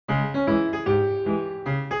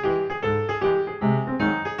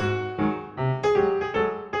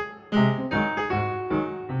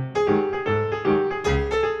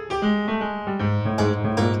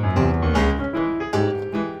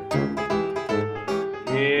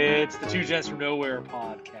It's the Two Gents from Nowhere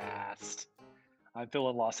podcast. I'm Phil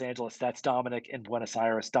in Los Angeles. That's Dominic in Buenos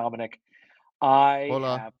Aires. Dominic, I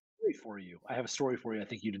Hola. have a story for you. I have a story for you I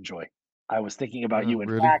think you'd enjoy. I was thinking about you. In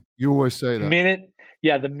Really? fact, You always say the that. minute,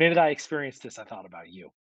 yeah, the minute I experienced this, I thought about you.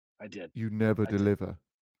 I did. You never I did. deliver.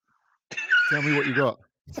 Tell me what you got.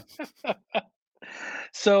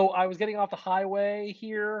 So I was getting off the highway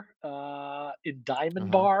here in Diamond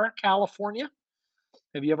Uh-huh. Bar, California.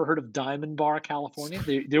 Have you ever heard of Diamond Bar, California?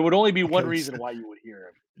 There would only be one Okay, reason why you would hear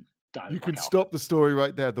of you Diamond Bar, can California. stop the story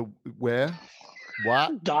right there. The where?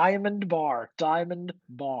 What? Diamond Bar, Diamond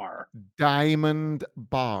Bar, Diamond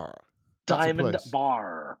Bar. That's a Diamond place.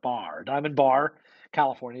 Bar, Diamond Bar,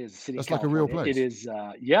 California is a city in That's like a real California. It place. is,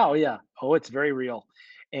 yeah, oh yeah, oh, it's very real,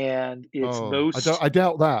 and it's Oh, most, I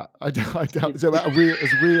doubt that. I doubt it, is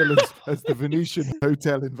that real as the Venetian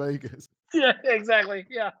Hotel in Vegas. yeah, exactly,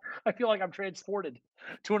 yeah. I feel like I'm transported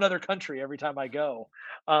to another country every time I go.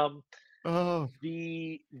 Um, Oh,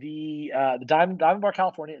 the Diamond Bar,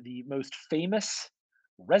 California, the most famous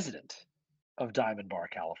resident of Diamond Bar,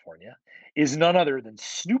 California, is none other than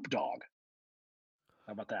Snoop Dogg.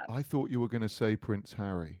 How about that? I thought you were gonna say Prince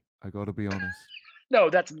Harry. I gotta be honest. No,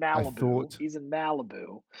 that's I Malibu. thought He's in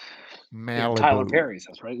Malibu in Tyler Malibu. Perry's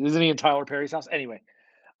house, right? Isn't he in Tyler Perry's house? Anyway,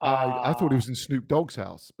 I thought he uh, was in Snoop Dogg's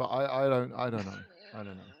house, but I don't know. I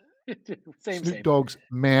don't know. same, Snoop same. Dogg's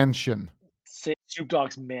mansion. Snoop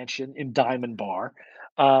Dogg's mansion in Diamond Bar.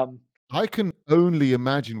 Um, I can only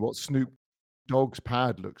imagine what Snoop Dogg's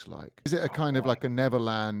pad looks like. Is it a oh kind of boy, like a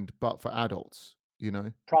Neverland, but for adults, you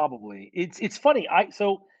know? probably. It's funny.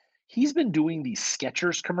 So he's been doing these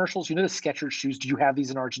Skechers commercials. You know the Skechers shoes. Do you have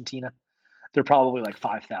these in Argentina? They're probably like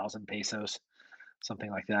 5,000 pesos,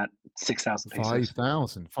 something like that. 6,000 pesos.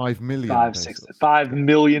 5,000, 5,000,000 Five, six, pesos. 5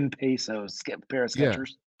 million pesos. Pair of Yeah, Skechers.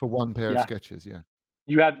 for one pair of Yeah. Skechers, yeah.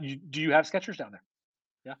 Do you have Skechers down there?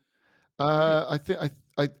 Yeah. Good. I think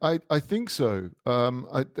I think so.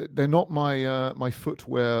 They're not my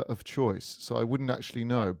footwear of choice, so I wouldn't actually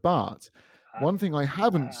know. But one thing I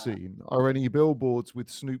haven't Ah. seen are any billboards with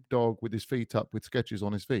Snoop Dogg with his feet up with Skechers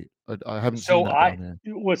on his feet. I haven't seen So that down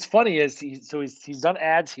here. what's funny is he's done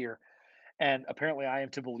ads here, and apparently I am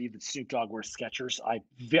to believe that Snoop Dogg wears Skechers.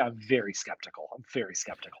 I'm very skeptical. I'm very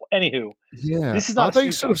skeptical. Anywho, Yeah. this is not Are a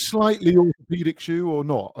they Snoop sort of Dogg. slightly orthopedic shoe or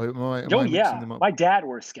not? Am Oh I mixing yeah, them up? my dad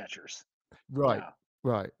wears Skechers. Right. Yeah,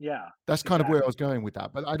 Right. yeah, That's kind of where I exactly. was going with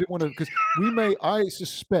that, but I didn't wanna 'cause I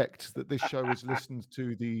suspect that this show is listened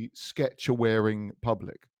to the Skechers-wearing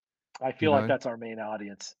public, I you feel like know? that's our main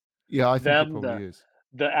audience. Yeah, I think it Them, probably is.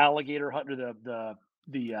 the alligator hunter,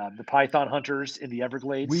 the python hunters in the We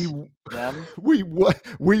Everglades. w Them. we wa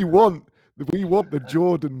we want the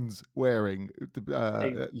Jordans wearing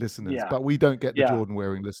They, listeners, yeah, but we don't get the yeah. Jordan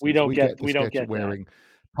wearing listeners. We get the We don't Skechers get that. wearing,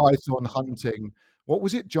 python hunting, what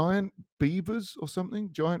was it? Giant beavers or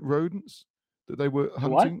something? Giant rodents that they were The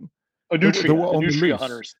what? hunting? Oh, They were the on the nutria loose.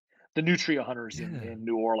 hunters, the nutria hunters Yeah. in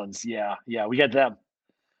New Orleans. Yeah, yeah, we get them.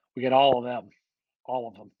 We get all of them, all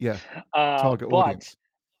of them. Yeah. Target But audience.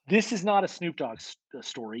 this is not a Snoop Dogg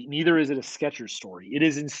story. Neither is it a Skechers story. It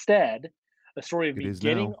is instead a story of It me is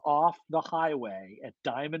getting now. off the highway at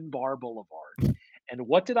Diamond Bar Boulevard, and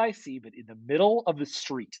what did I see? But in the middle of the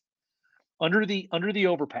street, under the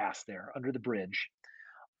overpass there, under the bridge,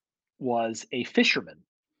 was a fisherman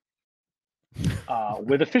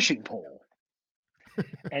with a fishing pole,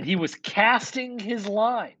 and he was casting his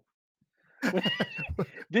line. With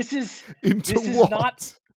this is Into this is not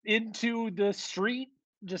what? into the street,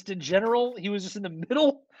 just in general. He was just in the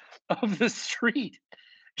middle of the street,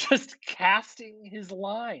 just casting his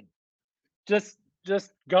line, just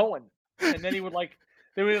just going, and then he would bring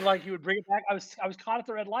it back. I was caught at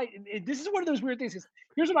the red light, and this is one of those weird things. 'Cause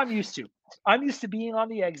here's what I'm used to. I'm used to being on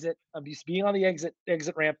the exit. I'm used to being on the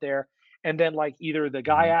exit ramp there, and then like either the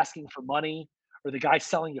guy Mhm. asking for money, or the guy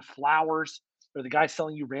selling you flowers, or the guy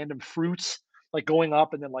selling you random fruits, like going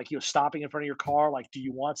up and then like stopping in front of your car, like, do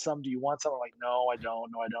you want some? Do you want some? I'm like, no, I don't.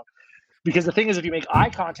 No, I don't. Because the thing is, if you make eye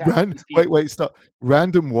contact with these Wait, people, wait, stop.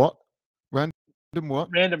 Random what? Random what?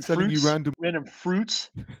 random Selling you fruits, random random fruits,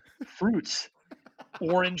 fruits,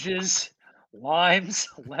 oranges, limes,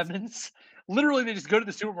 lemons. Literally, they just go to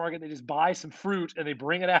the supermarket, they just buy some fruit, and they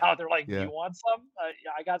bring it out. They're like, "Do you Yeah, want some?"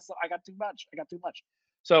 Yeah, I got some. I got too much. I got too much.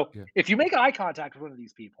 So, yeah. if you make eye contact with one of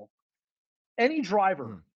these people, any driver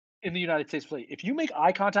Mm. in the United States fleet, if you make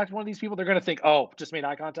eye contact with one of these people, they're going to think, "Oh, just made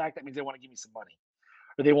eye contact. That means they want to give me some money,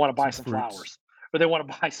 or they want to buy Some some fruits. flowers, or they want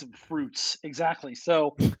to buy some fruits." Exactly.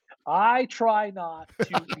 So, I try not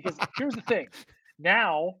to, because here's the thing.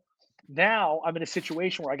 Now, now I'm in a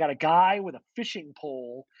situation where I got a guy with a fishing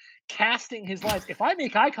pole casting his lines. If I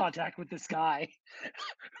make eye contact with this guy,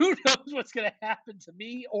 who knows what's going to happen to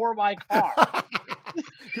me or my car?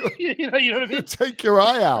 you know what I He'll mean? take your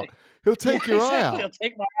eye out. Like, He'll take your eye exactly. He'll out.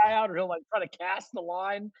 take my eye out, or he'll like try to cast the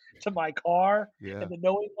line to my car. Yeah. And then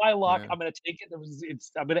knowing my luck, Yeah. I'm going to take it.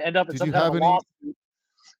 I'm going to end up in Did some you kind have of a any? lawsuit.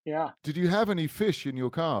 Yeah. Did you have any fish in your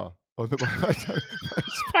car? On the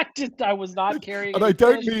I was not carrying and any I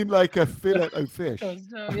don't fish. mean like a fillet of fish.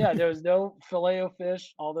 There was no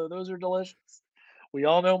filet-o-fish, although those are delicious. We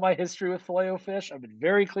all know my history with filet-o-fish. I've been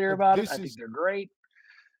very clear about it. I think they're great.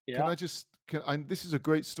 Can Yeah. I just? This is a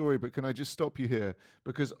great story, but can I just stop you here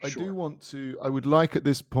because I Sure. do want to. I would like at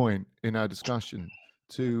this point in our discussion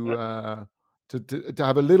to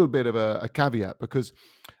have a little bit of a caveat, because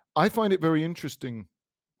I find it very interesting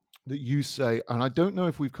that you say, and I don't know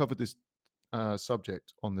if we've covered this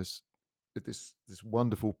subject on this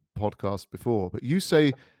wonderful podcast before, but you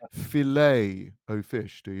say filet o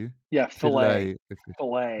fish, do you? Yeah, fillet. O fish.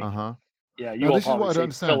 Fillet. Uh-huh. Yeah, Now you all this is what I probably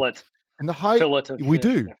don't say understand. fillet. And the height Fillet of we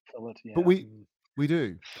fish. do, Yeah, fillet, yeah. but we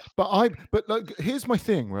do. But like, here's my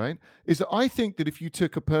thing, right? Is that I think that if you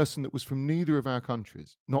took a person that was from neither of our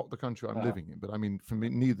countries, not the country I'm living in, but I mean from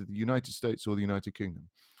neither the United States or the United Kingdom,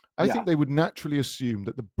 I think they would naturally assume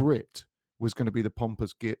that the Brit was going to be the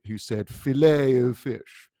pompous git who said filet of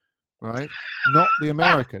fish, right? Not the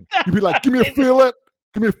American. You'd be like, give me a fillet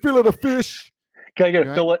of fish. Can I get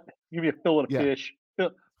a fillet? Give me a fillet of fish.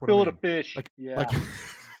 Fillet of fish.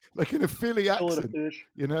 Like in a Philly accent, fillet of fish.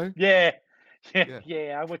 you know? Yeah.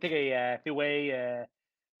 I'm gonna take a fillet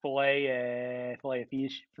of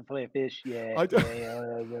fish. Fillet of fish. Yeah. I don't,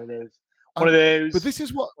 one of those. One of those. But this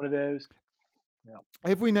is what. One of those. Yeah.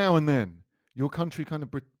 Every now and then, your country kind of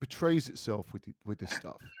betrays itself with this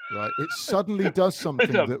stuff, right? It suddenly does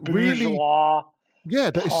something that really,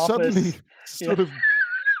 that is suddenly sort of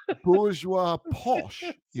bourgeois posh,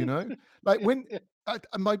 you know? Like when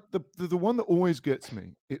the one that always gets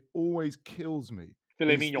me, it always kills me.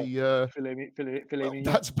 Filet mignon. Filet mignon.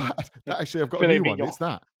 That's bad. Actually, I've got a new one. It's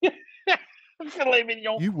that. Filet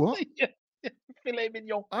mignon. You what? Filet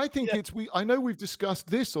mignon. I think I know we've discussed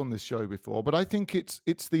this on this show before, but I think it's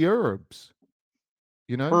the herbs.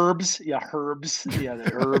 You know? Herbs. Yeah, herbs. Yeah,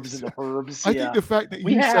 the herbs and the herbs. I think the fact that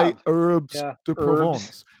you say herbs de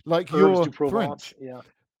Provence, like you're French.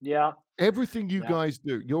 Yeah. Everything you guys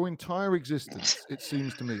do, your entire existence, it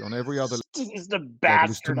seems to me, on every other level, is to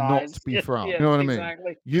not be France. Yeah, you know what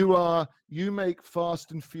exactly. I mean? You make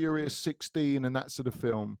Fast and Furious 16 and that sort of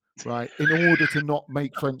film, right? In order to not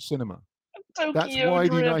make French cinema. That's why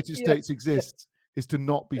the United States exists, is to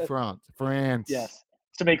not be France. Yes.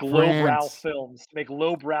 To make lowbrow films.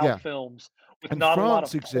 Films with not a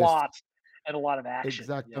lot of plot and a lot of action.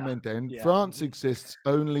 Exactamente. And France exists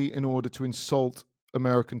only in order to insult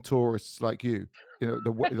American tourists like you know,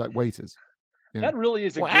 like waiters. You know? That really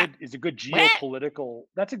is a good geopolitical.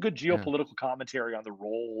 That's a good geopolitical commentary on the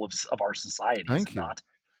role of our society. Thank you. Not?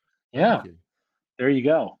 Yeah. There you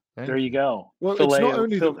go. There you go. Well, it's not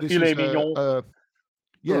only that this is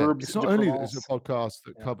it's not only that there's a podcast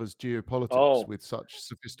that covers geopolitics with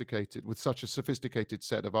such a sophisticated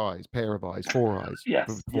set of eyes, pair of eyes, four eyes,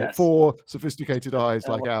 four sophisticated eyes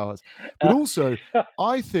like ours. But also,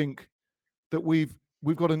 I think that we've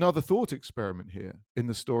got another thought experiment here in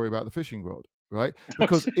the story about the fishing rod, right?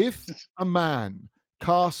 Because if a man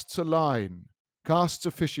casts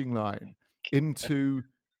a fishing line into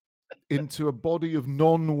a body of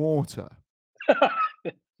non-water,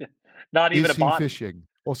 not even is a body. He fishing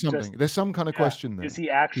or something? There's some kind of question there. Is he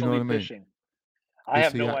actually fishing? I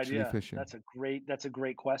have no idea. Fishing? That's a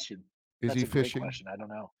great question. Is he fishing? I don't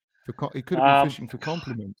know. He could have been fishing for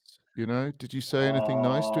compliments. You know, did you say anything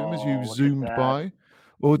nice to him as you zoomed by?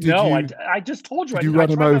 Or did I just told you. Did you run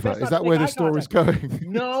him over? Is that where the story's going?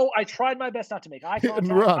 No, I tried my best not to make eye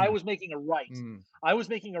contact. I was making a right. I was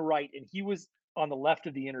making a right, and he was on the left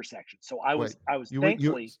of the intersection. So I was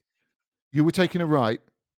thankfully. You were taking a right.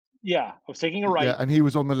 Yeah, I was taking a right. Yeah, and he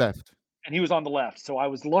was on the left. So I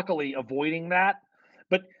was luckily avoiding that.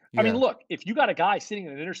 But I mean, look, if you got a guy sitting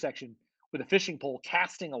in an intersection with a fishing pole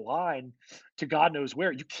casting a line to God knows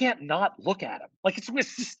where, you can't not look at him. Like it's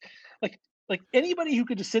just like anybody who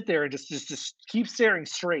could just sit there and just keep staring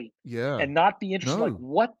straight and not be interested. Like,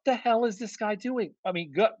 what the hell is this guy doing? I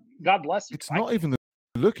mean, God bless you. It's not even the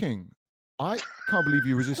looking. I can't believe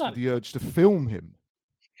you resisted the urge to film him.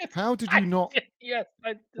 How did you not? Yes.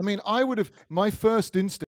 I mean, I would have, my first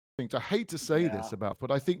instinct, I hate to say this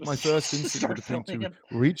but I think my first instinct would have been to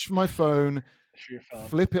reach for my phone,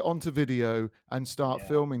 flip it onto video and start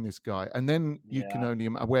filming this guy. And then you can only,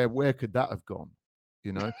 where could that have gone?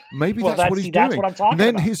 You know, maybe that's what he's doing. That's what I'm talking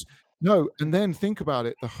about. No, and then think about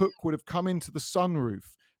it. The hook would have come into the sunroof,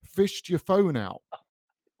 fished your phone out,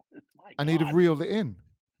 and he'd have reeled it in.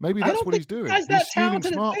 Maybe that's what he's doing. He's that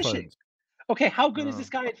talented at fishing. Smartphones. Okay, how good is this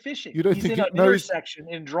guy at fishing? You don't He's think in an intersection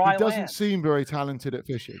in dry He doesn't land. seem very talented at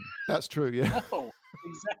fishing. That's true, yeah. No,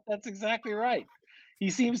 that's exactly right. He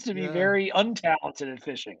seems to be very untalented at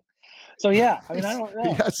fishing. So yeah, I mean, I don't know.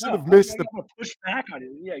 He has sort of missed the push back on it.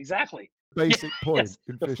 Yeah, exactly. Basic point.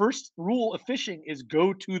 Yes. The first rule of fishing is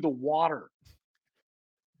go to the water.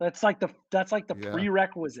 That's like the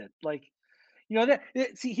prerequisite. Like, you know,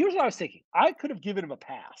 see, here's what I was thinking. I could have given him a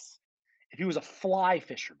pass if he was a fly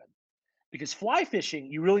fisherman, because fly fishing,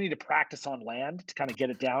 you really need to practice on land to kind of get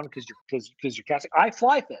it down because you're casting. I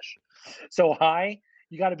fly fish, so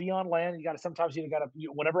you got to be on land. You got to sometimes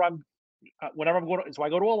whenever I'm going to, so I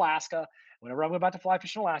go to Alaska. Whenever I'm about to fly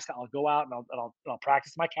fish in Alaska, I'll go out and I'll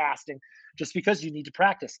practice my casting, just because you need to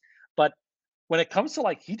practice. But when it comes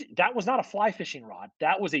to that was not a fly fishing rod.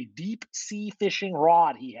 That was a deep sea fishing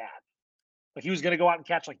rod he had. Like, he was going to go out and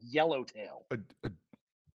catch like yellowtail.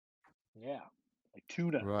 Yeah, like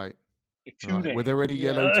tuna. Right. Like tuna. Right. Were there any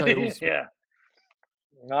yellowtails? Yeah.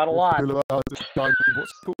 Not a lot. What's it called?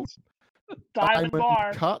 Diamond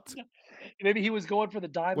bar. Cut? Maybe he was going for the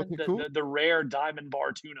diamond, the rare diamond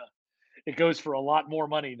bar tuna. It goes for a lot more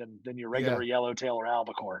money than your regular yellowtail or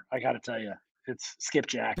albacore. I got to tell you, it's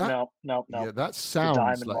skipjack. No. Yeah, that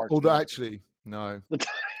sounds like. Although actually, no.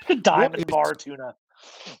 The diamond bar tuna.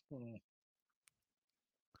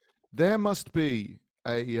 There must be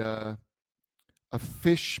a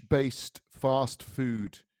fish-based fast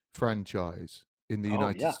food franchise in the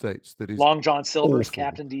United States that is Long John Silver's,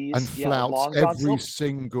 Captain D's, and flouts every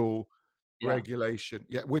single regulation.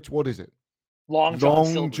 Yeah, what is it? Long John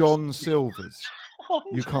Silver's.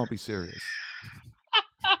 You can't be serious.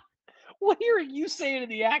 Well, hearing you say it in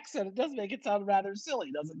the accent, it does make it sound rather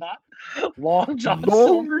silly, does it not? Long John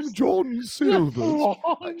Silver's. Long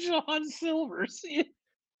John Silver's.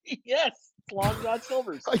 Yes, Long John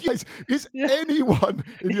Silver's. Is anyone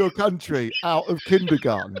in your country out of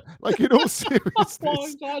kindergarten? Like, in all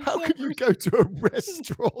seriousness, how can you go to a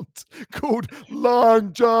restaurant called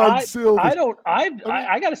Long John Silver's? I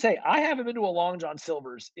got to say, I haven't been to a Long John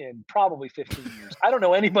Silver's in probably 15 years. I don't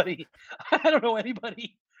know anybody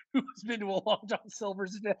who's been to a Long John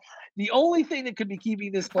Silver's. The only thing that could be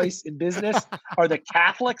keeping this place in business are the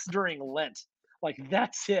Catholics during Lent. Like,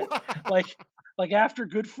 that's it. Like after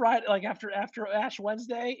Good Friday, like after Ash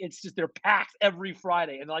Wednesday, it's just they're packed every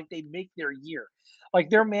Friday, and like they make their year. Like,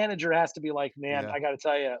 their manager has to be like, man, I got to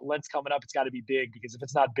tell you, Lent's coming up. It's got to be big, because if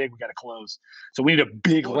it's not big, we got to close. So we need a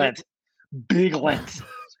big Lent. Big Lent.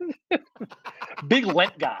 Big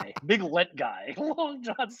Lent guy. Long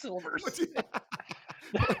John Silver's.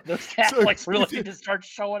 Those Catholics really need to start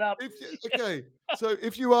showing up. So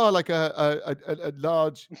if you are like a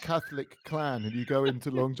large Catholic clan and you go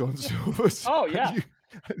into Long John Silver's, what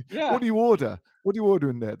do you order? What do you order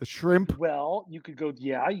in there? The shrimp? Well, you could go.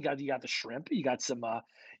 Yeah, you got the shrimp. You got some.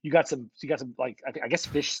 Like, I guess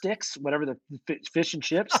fish sticks. Whatever the fish and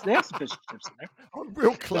chips. They have some fish and chips in there.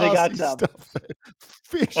 Real classy stuff.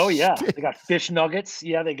 Fish. Oh yeah, they got fish nuggets.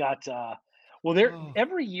 Yeah, they got. Well,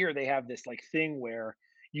 every year they have this like thing where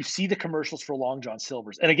you see the commercials for Long John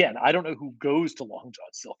Silver's. And again, I don't know who goes to Long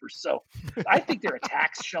John Silver's. So I think they're a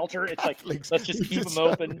tax shelter. It's like, let's just keep them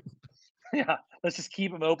open. Yeah, let's just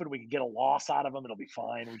keep them open. We can get a loss out of them. It'll be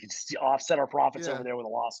fine. We can just offset our profits over there with a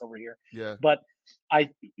loss over here. Yeah. But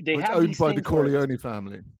they have owned by the Corleone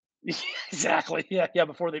family. Exactly. Yeah.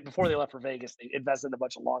 Before they left for Vegas, they invested in a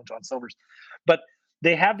bunch of Long John Silver's. But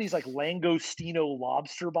they have these like langostino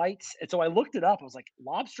lobster bites. And so I looked it up. I was like,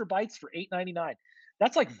 lobster bites for $8.99.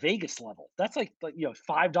 That's like Vegas level. That's like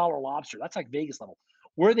 $5 lobster. That's like Vegas level.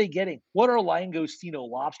 Where are they getting? What are langostino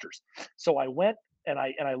lobsters? So I went and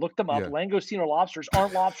I looked them up. Yeah. Langostino lobsters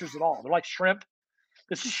aren't lobsters at all. They're like shrimp.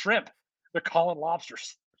 This is shrimp. They're calling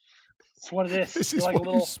lobsters. That's what it is. This is what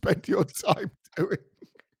you spend your time doing.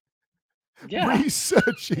 Yeah.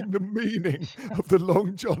 Researching the meaning of the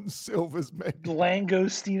Long John Silver's menu.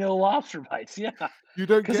 Langostino lobster bites. Yeah. You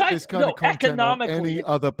don't get this kind of content on any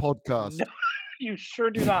other podcast. No, you sure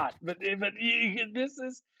do not. But this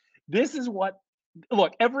is what.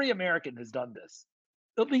 Look, every American has done this.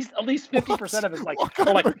 At least 50% of it's like how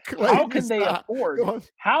can they afford?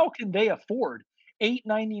 How can they afford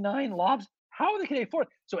 $8.99 lobster? How can they afford?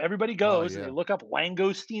 So everybody goes and they look up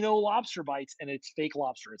langostino lobster bites, and it's fake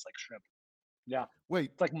lobster. It's like shrimp. Yeah.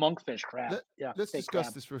 Wait. It's like monkfish crab. Let's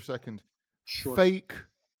discuss this for a second. Sure. Fake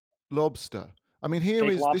lobster. I mean,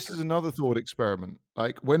 this is another thought experiment.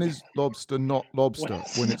 Like, when is lobster not lobster?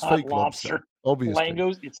 When it's fake lobster.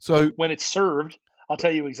 Obviously. So when it's served, I'll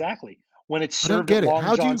tell you exactly. When it's served at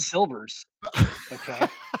Long John Silver's, okay,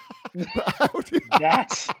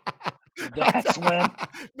 that's when.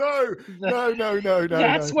 No.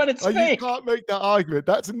 That's when it's fake. You can't make that argument.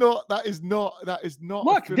 That is not.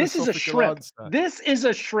 Look, this is a shrimp. Answer. This is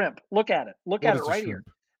a shrimp. Look at it. Look at it right here.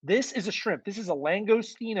 This is a shrimp. This is a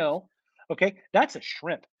langostino. Okay, that's a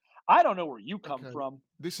shrimp. I don't know where you come from.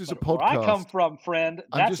 This is a podcast. Where I come from, friend.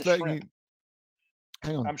 That's a shrimp.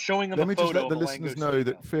 Hang on. I'm showing them Let me just let the listeners know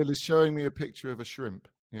that Phil is showing me a picture of a shrimp.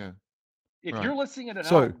 Yeah. If you're listening at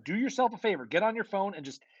home, do yourself a favor. Get on your phone and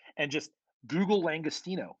just Google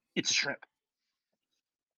langostino. It's a shrimp.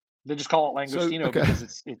 They just call it langostino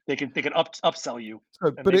because they can upsell you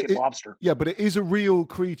and make it lobster. Yeah, but it is a real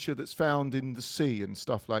creature that's found in the sea and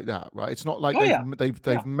stuff like that, right? It's not like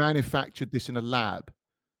they've manufactured this in a lab.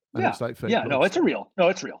 And it's like fake no, it's real. Yeah,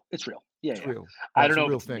 it's real. It's real. I don't know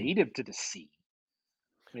if it's native to the sea.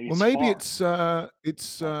 Maybe it's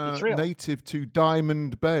native to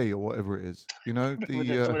Diamond Bay or whatever it is. You know,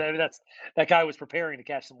 that guy was preparing to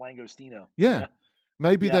catch some langostino. Yeah.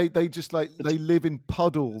 Maybe they just they live in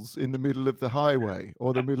puddles in the middle of the highway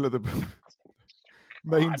or the middle of the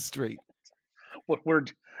main street.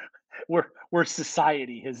 Where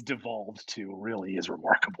society has devolved to really is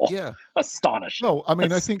remarkable. Yeah, astonishing. No, I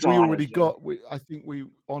mean, I think we already got. I think we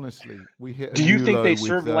honestly hit. Do you think they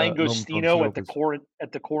serve langostino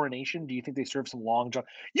at the coronation? Do you think they serve some Long John?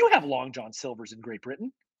 You have Long John Silver's in Great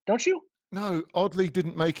Britain, don't you? No, oddly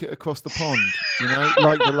didn't make it across the pond. You know,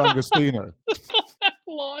 like the langostino.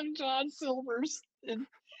 Long John Silver's in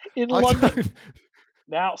London.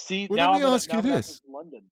 Now, let me ask you this.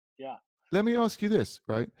 London, yeah. Let me ask you this,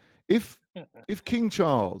 right? If King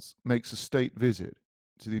Charles makes a state visit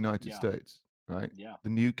to the United States, right? Yeah. The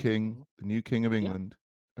new king of England,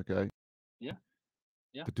 okay? Yeah.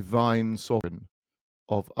 The divine sovereign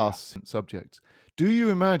of us subjects. Do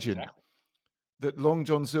you imagine that Long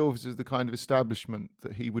John Silver's is the kind of establishment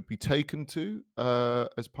that he would be taken to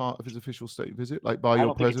as part of his official state visit, like by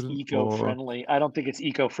your president? It's eco-friendly. I don't think it's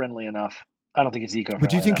eco-friendly enough. I don't think it's eco-friendly.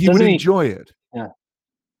 But do you think he would enjoy it? Yeah.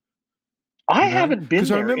 I haven't been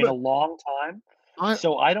there in a long time,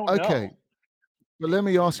 so I don't know. Okay, but let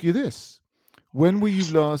me ask you this. When were you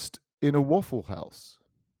last in a Waffle House?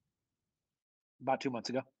 About 2 months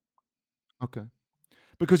ago. Okay.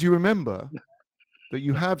 Because you remember that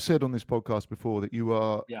you have said on this podcast before that you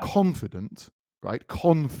are confident, right?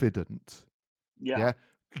 Confident. Yeah.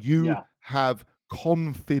 You have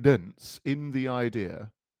confidence in the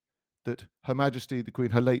idea that Her Majesty the Queen,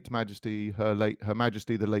 Her late Majesty, Her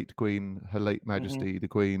Majesty the late Queen, Her late Majesty the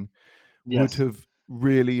Queen would have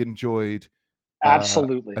really enjoyed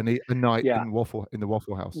absolutely a night in the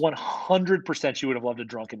Waffle House. 100%, she would have loved a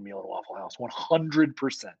drunken meal at Waffle House.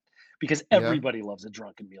 100%, because everybody loves a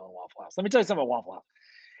drunken meal at Waffle House. Let me tell you something about Waffle House.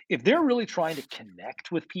 If they're really trying to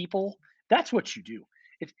connect with people, that's what you do.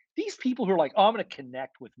 If these people who are like, oh, I'm going to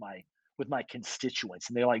connect with my constituents,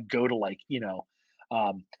 and they go to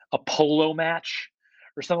a polo match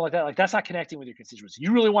or something like that. Like, that's not connecting with your constituents.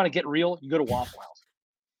 You really want to get real, you go to Waffle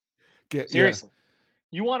House. Seriously.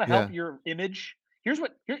 You want to help your image. You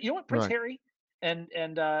know what Prince Harry and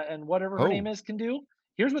whatever her name is can do?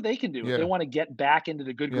 Here's what they can do. If they want to get back into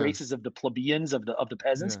the good graces of the plebeians, of the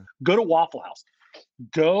peasants, go to Waffle House.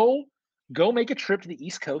 Go make a trip to the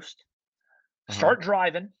East Coast. Start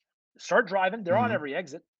driving. They're on every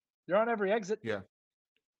exit. Yeah.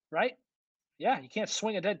 Right? Yeah, you can't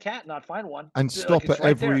swing a dead cat and not find one. And stop at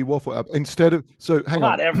every Waffle House instead of. So hang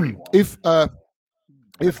on. Not everyone.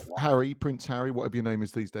 If Harry, Prince Harry, whatever your name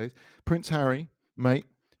is these days, Prince Harry, mate,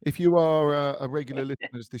 if you are a regular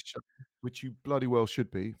listener to this show, which you bloody well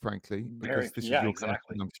should be, frankly, because this is your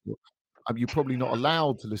exactly. You're probably not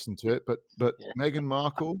allowed to listen to it, but Meghan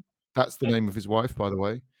Markle, that's the name of his wife, by the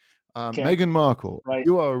way. Meghan Markle,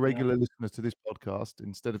 you are a regular listener to this podcast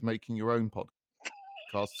instead of making your own podcast.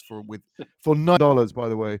 For $9, by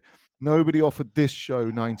the way. Nobody offered this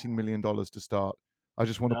show $19 million to start. I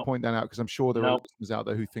just want to point that out because I'm sure there are listeners out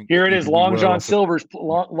there who think. Here it is, Long John Silver's,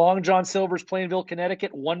 Plainville,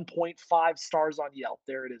 Connecticut, 1.5 stars on Yelp.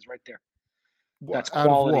 There it is, right there. That's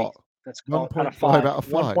quality. Out of what? That's 1.5 out of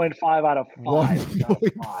 5. 1.5 out of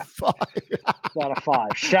 5. Out of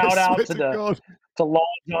 5. Shout out to Long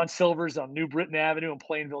John Silver's on New Britain Avenue in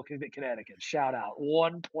Plainville, Connecticut. Shout out,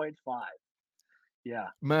 1.5. Yeah,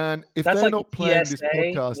 man. If they're not playing this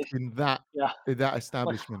podcast in that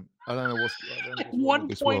establishment, I don't know what's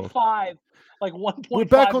 1.5. Like 1.5. We're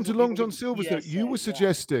back onto Long John Silver's. That you were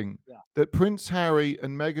suggesting that Prince Harry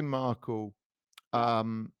and Meghan Markle,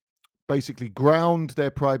 basically ground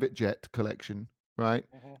their private jet collection, right?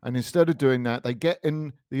 And instead of doing that, they get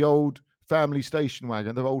in the old family station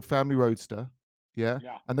wagon, their old family roadster. Yeah.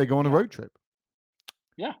 Yeah. And they go on a road trip.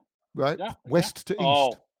 Yeah. Right. Yeah. West to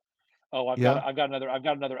east. I've got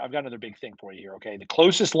another big thing for you here. Okay. The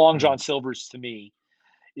closest Long John Silver's to me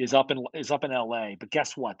is up in LA. But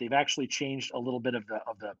guess what? They've actually changed a little bit of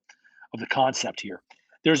the concept here.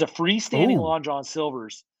 There's a freestanding Long John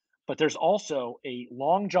Silver's, but there's also a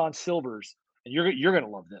Long John Silver's, and you're gonna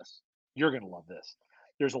love this. You're gonna love this.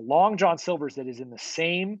 There's a Long John Silver's that is in the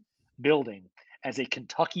same building as a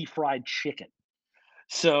Kentucky Fried Chicken.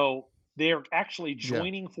 So they're actually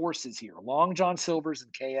joining forces here. Long John Silver's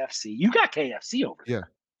and KFC. You got KFC over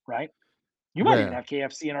there, right? You might even have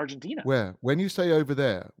KFC in Argentina. Where? When you say over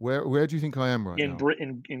there, where do you think I am right now?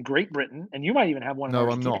 In Great Britain, and you might even have one in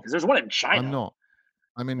Argentina. I'm not. Because there's one in China. I'm not.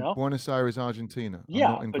 I'm in Buenos Aires, Argentina. Yeah,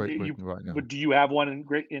 I'm not in Great Britain right now. But do you have one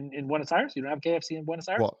in Buenos Aires? You don't have KFC in Buenos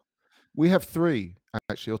Aires? What? We have 3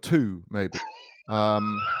 actually, or 2 maybe.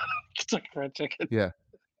 Kentucky Fried Chicken. Yeah.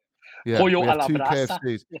 Pollo we a have la 2 brasa.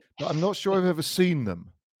 KFCs. But I'm not sure I've ever seen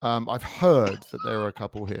them. I've heard that there are a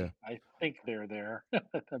couple here. I think they're there.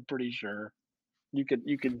 I'm pretty sure. You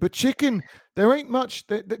can. But chicken, there ain't much.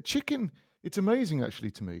 The chicken, it's amazing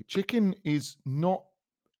actually to me. Chicken is not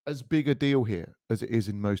as big a deal here as it is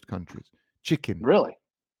in most countries. Chicken. Really?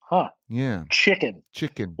 Huh. Yeah. Chicken.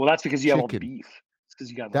 Well, that's because you have all the beef. It's because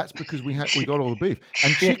you got. That's because we got all the beef.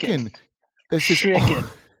 And chicken. There's this. Chicken.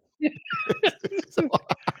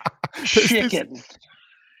 Chicken.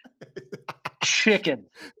 Chicken.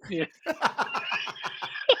 Yeah.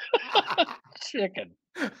 Chicken.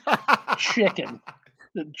 Chicken.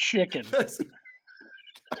 The chicken.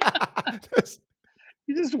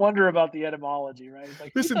 You just wonder about the etymology, right? It's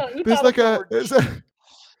like, listen, I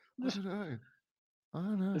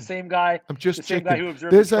don't know. The same guy. I'm just the same chicken. guy who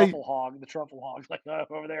observed the truffle hog. The truffle hog, like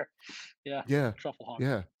over there. Yeah. Yeah. Truffle hog.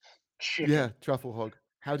 Yeah. Chicken. Yeah. Truffle hog.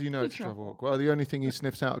 How do you know it's a truffle hog? Well, the only thing he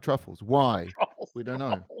sniffs out are truffles. Why? We don't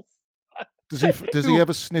know. Does he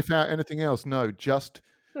ever sniff out anything else? No, just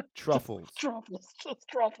truffles. Just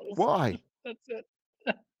truffles. Why? That's it.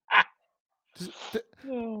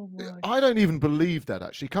 I don't even believe that,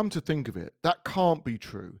 actually. Come to think of it, that can't be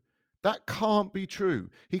true. That can't be true.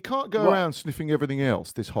 He can't go around sniffing everything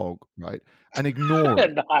else, this hog, right? And ignore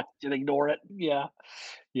it. Not ignore it. Yeah.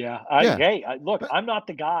 Hey, look, I'm not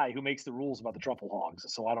the guy who makes the rules about the truffle hogs,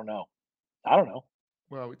 so I don't know.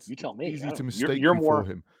 Well, you tell me. Easy to mistake you're more... for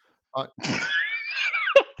him.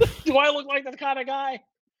 Do I look like the kind of guy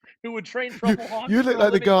who would train truffle hogs? You look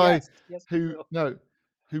like the guy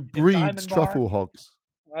who breeds truffle hogs.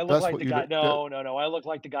 I look like the guy. No. I look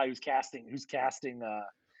like the guy who's casting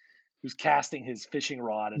his fishing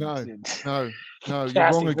rod. No, you're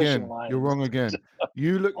wrong again. You're wrong again.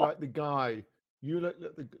 You look like the guy. You look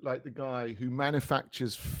like the guy who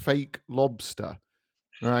manufactures fake lobster,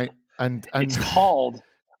 right? And it's called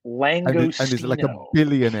langostino. And is like a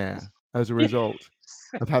billionaire as a result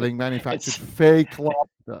of having manufactured fake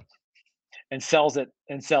lobster. And sells it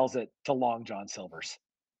to Long John Silver's.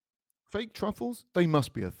 Fake truffles? They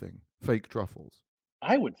must be a thing. Fake truffles.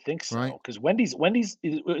 I would think so, because Wendy's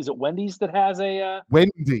is it Wendy's that has a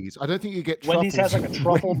Wendy's? I don't think you get Wendy's has like a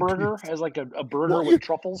truffle burger, has like a burger with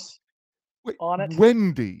truffles on it.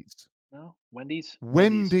 Wendy's. No,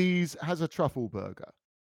 Wendy's has a truffle burger.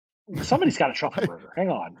 Somebody's got a truffle burger. Hang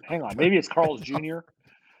on. Maybe it's Carl's Jr.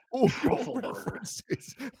 Truffle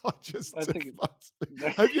references.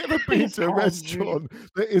 Have you ever been to a restaurant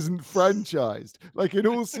that isn't franchised? Like, in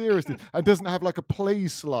all seriousness, and doesn't have like a play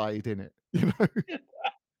slide in it, you know?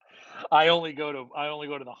 I only go to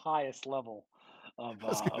the highest level of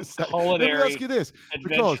culinary. Let me ask you this,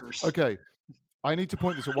 adventures. Because I need to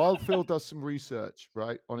point this out. While Phil does some research,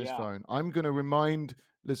 right, on his phone, I'm going to remind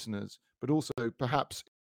listeners, but also perhaps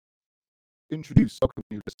introduce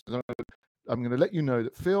new listeners. I'm going to let you know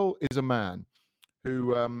that Phil is a man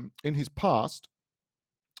who, in his past,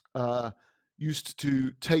 used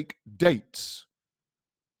to take dates,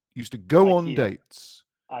 used to go on dates.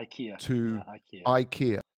 IKEA. To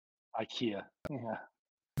IKEA. IKEA. Yeah.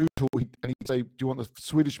 And he'd say, "Do you want the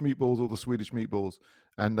Swedish meatballs or the Swedish meatballs?"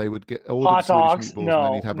 And they would get all hot the dogs. Swedish meatballs,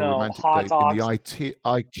 and he'd have a romantic date in the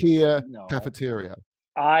IKEA cafeteria.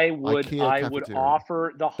 I would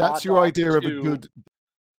offer the hot dogs. That's your idea of a good.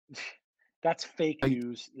 That's fake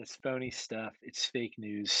news. That's phony stuff. It's fake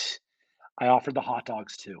news. I offered the hot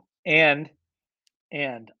dogs too, and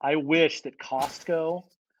I wish that Costco.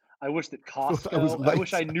 I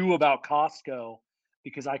wish I knew about Costco,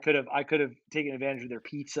 because I could have taken advantage of their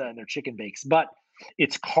pizza and their chicken bakes. But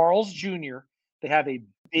it's Carl's Jr. They have a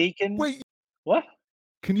bacon. Wait, what?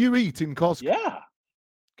 Can you eat in Costco? Yeah.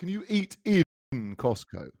 Can you eat in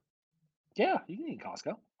Costco? Yeah, you can eat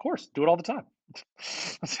Costco. Of course, do it all the time.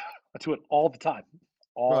 I do it all the time.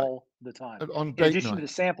 All the time. On In date addition to night, the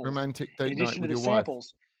samples, romantic in date night addition to with the your wife.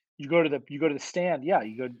 samples, you go to the stand. Yeah,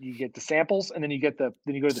 you get the samples, and then you go to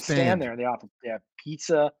the stand Stand. there, and they have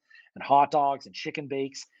pizza and hot dogs and chicken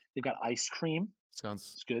bakes. They've got ice cream.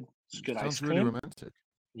 It's good. It's good ice Sounds really cream. romantic.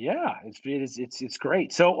 Yeah, it's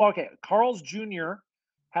great. So okay, Carl's Jr.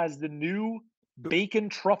 has the new bacon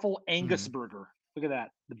truffle Angus burger. Look at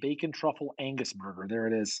that, the bacon truffle Angus burger. There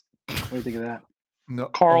it is. What do you think of that? No,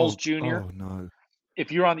 Carl's Jr. Oh no.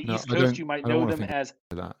 If you're on the No, East I Coast, don't. you might I don't know want to them think as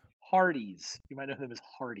of that. Hardee's. You might know them as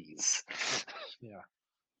Hardee's. Yeah.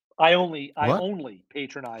 I only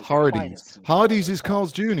patronize Hardee's. Hardee's is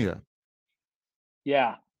Carl's Jr.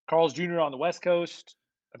 Yeah, Carl's Jr. on the West Coast.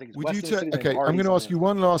 I think it's Would West you Coast City. okay, I'm going to ask you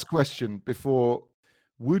one last question before.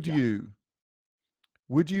 Would you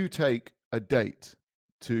take a date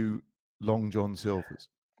to Long John Silver's?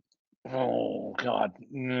 Oh God!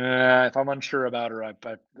 Nah, if I'm unsure about her, I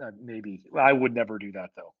maybe I would never do that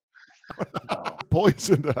though. No.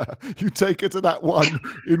 Poison her. You take her to that one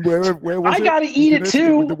in where was it? I gotta eat it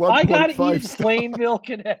too. I gotta eat star. Plainville,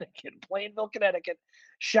 Connecticut. Plainville, Connecticut.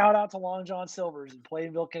 Shout out to Long John Silver's in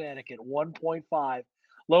Plainville, Connecticut. 1.5,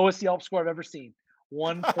 lowest Yelp score I've ever seen.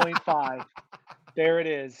 1.5. There it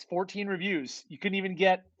is. 14 reviews. You couldn't even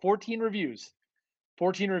get 14 reviews.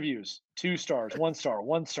 14 reviews. 2 stars. 1 star.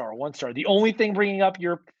 1 star. 1 star. The only thing bringing it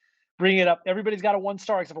up. Everybody's got a 1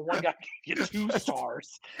 star except for one guy gave you 2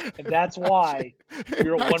 stars, and that's why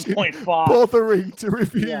you're at 1.5. Bothering to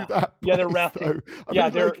review that. Yeah, they're rounding.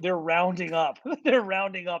 They're rounding up. They're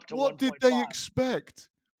rounding up to 1.5. What did they expect?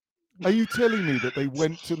 Are you telling me that they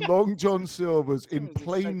went to Long John Silver's in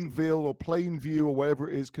Plainville or Plainview or wherever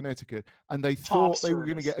it is, Connecticut, and they thought they were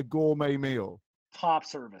going to get a gourmet meal? Top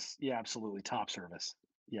service. Yeah, absolutely. Top service.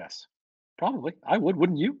 Yes. Probably. I would,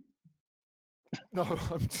 wouldn't you? No,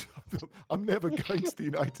 I'm never going to the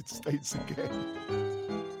United States again.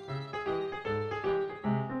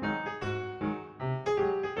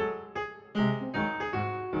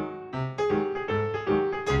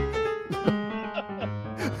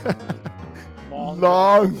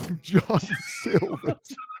 Long John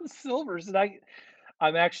Silver's. And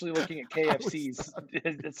I'm actually looking at KFC's.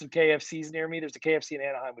 There's some KFC's near me. There's a KFC in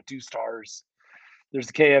Anaheim with 2 stars. There's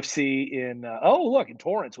a KFC in in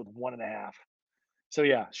Torrance with 1.5. So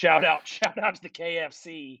yeah, shout out to the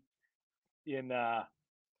KFC in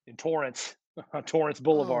Torrance on Torrance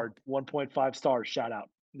Boulevard. 1.5 stars. Shout out.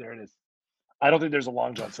 There it is. I don't think there's a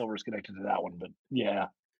Long John Silver's connected to that one, but yeah.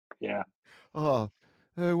 Oh,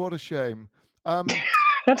 what a shame.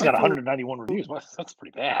 That's got 191 reviews. That's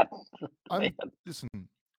pretty bad. Listen,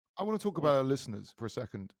 I want to talk about our listeners for a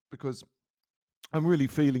second because I'm really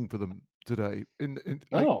feeling for them today.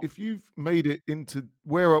 If you've made it into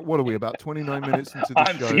what are we, about 29 minutes into the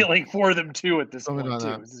show? I'm feeling for them too at this something point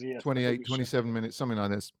like too. Yeah, 28, 27 minutes, something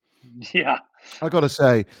like this. Yeah. I got to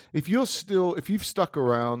say, if you've stuck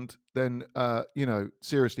around, then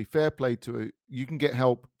seriously, fair play to it. You can get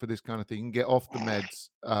help for this kind of thing. You can get off the meds.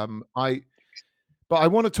 But I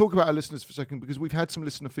want to talk about our listeners for a second because we've had some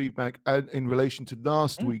listener feedback in relation to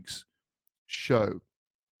last week's show.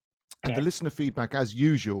 And the listener feedback, as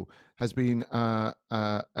usual, has been a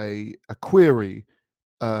query,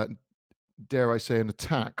 dare I say, an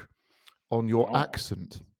attack on your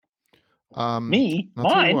accent. Me?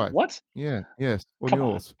 Mine? What? Yeah, yes, on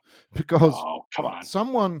yours. Because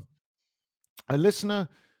come on. A listener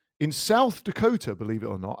in South Dakota, believe it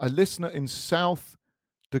or not, South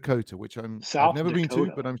Dakota, which I've never been to,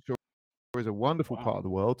 but I'm sure is a wonderful part of the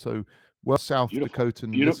world. So, South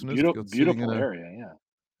Dakotan listeners, beautiful area, yeah.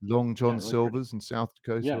 Long John Silver's in South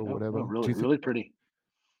Dakota or whatever. Really pretty.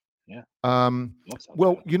 Yeah.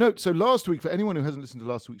 Well, so last week, for anyone who hasn't listened to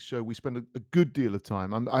last week's show, we spent a good deal of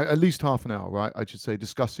time, at least half an hour, right? I should say,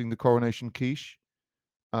 discussing the coronation quiche.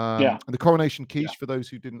 And the coronation quiche, for those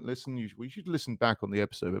who didn't listen, you should listen back on the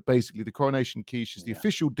episode. But basically, the coronation quiche is the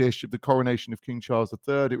official dish of the coronation of King Charles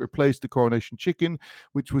III. It replaced the coronation chicken,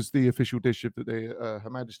 which was the official dish of Her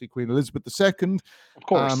Majesty Queen Elizabeth II. Of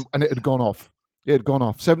course. And it had gone off.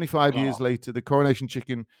 75 years later, the coronation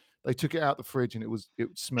chicken, they took it out the fridge and it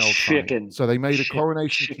smelled chicken. Funny. So they made a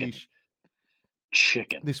coronation quiche.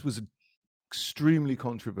 Chicken. This was extremely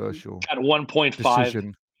controversial. At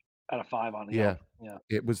 1.5 out of 5 on the yeah.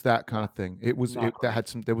 It was that kind of thing. It was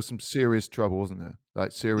there was some serious trouble, wasn't there?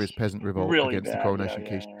 Like serious peasant revolt against the coronation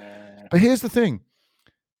quiche. But here's the thing.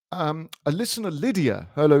 A listener, Lydia,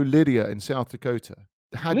 hello Lydia in South Dakota,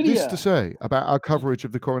 had this to say about our coverage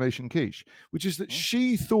of the coronation quiche, which is that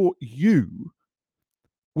she thought you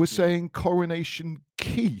were saying Coronation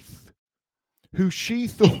Keith. who she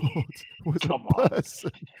thought was a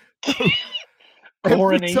person.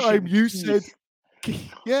 Every time you said,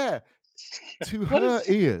 yeah, to her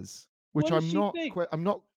ears, which I'm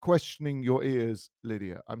not questioning your ears,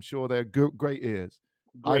 Lydia. I'm sure they're great ears.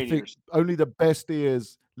 I think only the best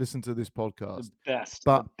ears listen to this podcast. The best.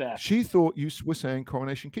 But the best. she thought you were saying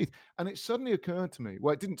Coronation Keith, and it suddenly occurred to me.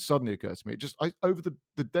 Well, it didn't suddenly occur to me. It just over the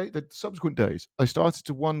subsequent days, I started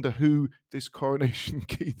to wonder who this Coronation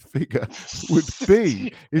Keith figure would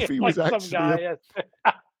be if he was actually some guy.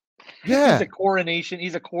 Yeah, He's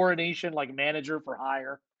a coronation like manager for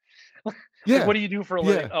hire. Yeah. Like, what do you do for a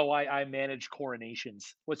living? Oh, I manage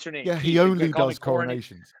coronations. What's your name? Yeah, he only does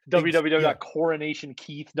coronations.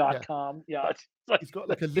 www.coronationkeith.com. Yeah. He's got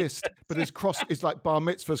like a list, but it's like bar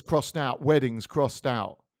mitzvahs crossed out, weddings crossed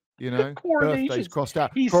out, birthdays crossed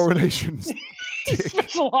out, coronations. He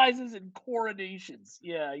specializes in coronations.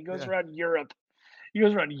 Yeah, he goes around Europe. He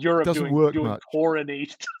goes around Europe doing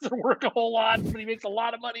coronations. Doesn't work a whole lot, but he makes a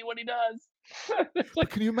lot of money when he does.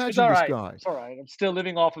 Can you imagine this guy? It's all right. I'm still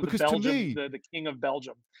living off of the king of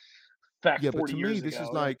Belgium. Back 40 but to years me, this ago,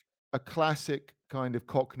 is like a classic kind of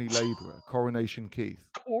Cockney labourer, Coronation Keith,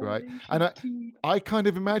 right? And I kind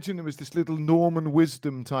of imagine him as this little Norman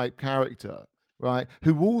Wisdom type character, right?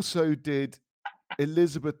 Who also did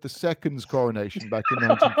Elizabeth II's coronation back in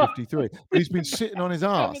 1953. But he's been sitting on his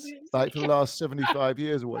ass like for the last 75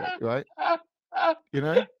 years or whatever, right?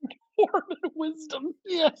 Norman Wisdom.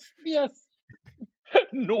 Yes.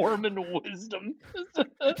 Norman Wisdom.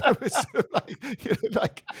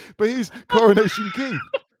 But he's Coronation Keith.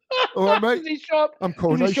 All right, mate. Does he show up? I'm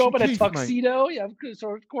Coronation Keith. Does he show up in a tuxedo? Mate. Yeah,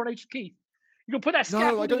 so Coronation Keith. You can put that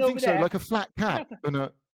scaffolding No, I don't think so. There. Like a flat cap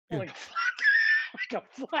and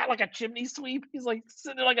like a chimney sweep. He's like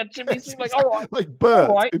sitting like a chimney sweep. Like, all right, like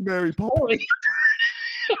Bert in Mary Poppins.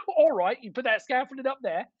 All right, you put that scaffolding up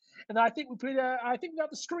there, and I think we put. I think we got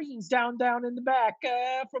the screens down in the back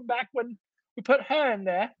from back when we put her in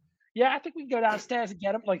there. Yeah, I think we can go downstairs and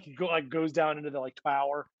get him. Like he goes down into the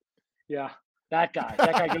tower. Yeah, that guy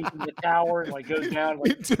goes into the tower and goes down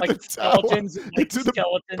skeletons, skeletons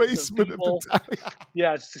basement of people. Of the tower.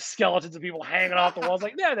 Yeah, just skeletons of people hanging off the walls.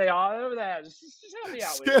 Like there they are over there. Just help me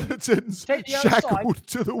out. Skeletons shackled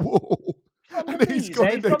to the wall, and he's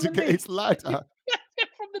gone in there to get his ladder.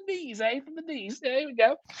 From the knees, From the knees. There we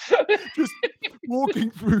go. Just walking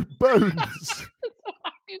through bones.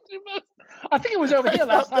 I think it was over here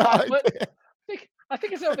last time I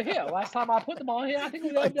think it's over here. Last time I put them on here, I think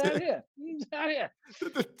it was down here. Down here.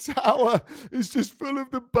 The tower is just full of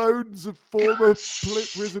the bones of former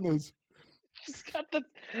prisoners. It's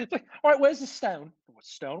like, all right, where's the stone? What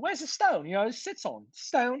stone? Where's the stone? It sits on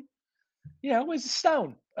stone. Where's the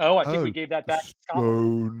stone? Oh, I think we gave that back.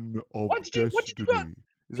 Stone of Destiny.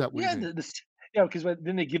 Is that what because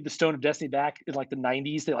then they give the Stone of Destiny back in the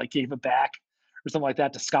 90s. They gave it back or something like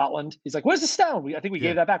that to Scotland. He's like, where's the stone? I think we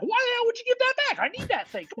gave that back. Why the hell would you give that back? I need that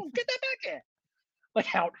thing. Come on, get that back here.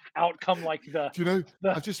 Out come the. Do you know?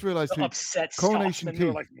 I just realized upset Coronation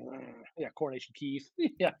Keith. Coronation Keith.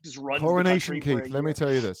 Yeah, just run. Coronation Keith. Let me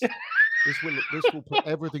tell you this. This will put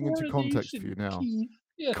everything into context for you now.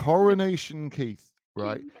 Yeah. Coronation Keith,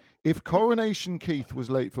 right? If Coronation Keith was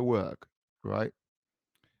late for work, right,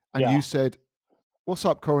 and you said, "What's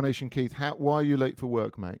up, Coronation Keith? Why are you late for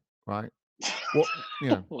work, mate?" Right? What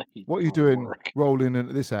what are you doing rolling in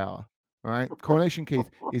at this hour? Right? Coronation Keith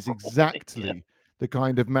is exactly the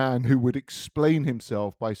kind of man who would explain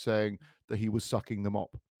himself by saying that he was sucking the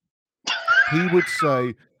mop. He would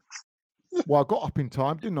say, "Well, I got up in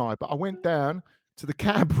time, didn't I? But I went down to the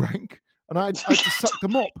cab rank and I had to suck the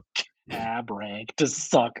mop." Cab rank to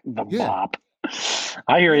suck the mop.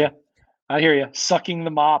 I hear you. Sucking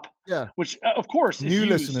the mop. Yeah. Which, of course, new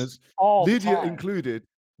listeners, Lydia included,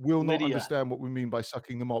 will not understand what we mean by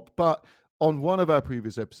sucking the mop. But on one of our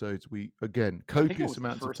previous episodes, we again copious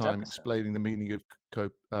amounts of time explaining the meaning of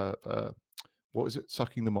what is it?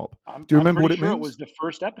 Sucking the mop. Do you remember what it means? It was the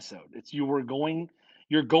first episode. It's you're going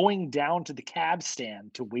down to the cab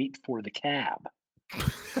stand to wait for the cab.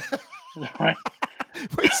 Right?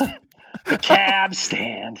 The cab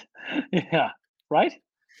stand. Yeah. Right?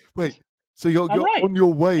 Wait. So you're on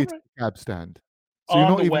your way to the cab stand. So you're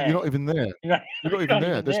not even there. You're not even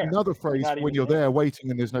there. There's another phrase when you're there waiting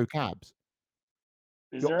and there's no cabs.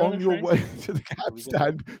 You're on your way to the cab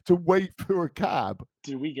stand to wait for a cab.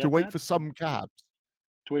 Did we get to wait for some cabs?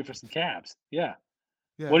 To wait for some cabs. Yeah.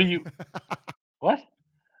 What do you? What?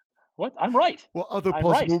 I'm right. What other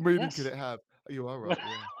possible meaning could it have? You are right.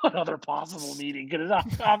 Yeah. What other possible meaning could it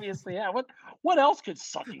obviously have? What else could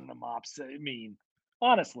sucking the mop mean?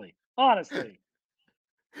 Honestly.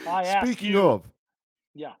 Speaking of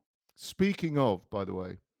speaking of, by the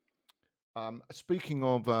way,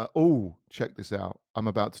 check this out. I'm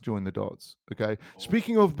about to join the dots. Okay.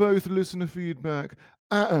 Speaking of both listener feedback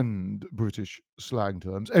and British slang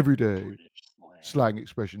terms, everyday slang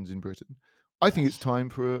expressions in Britain, I think it's time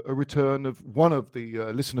for a return of one of the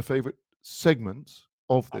listener favorite segments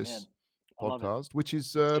of this podcast, which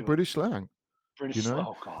is British slang. British slang.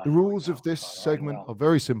 Oh, God. The rules of this segment are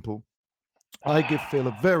very simple. I give Phil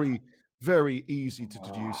a very, very easy to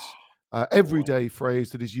deduce everyday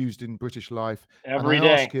phrase that is used in British life. Every and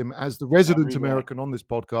day. I ask him, as the resident American on this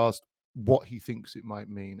podcast, what he thinks it might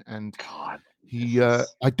mean. And I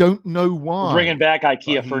don't know why. We're bringing back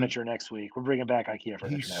IKEA furniture next week. We're bringing back IKEA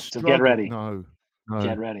furniture next. So get ready. No.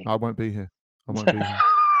 Get ready. I won't be here. I won't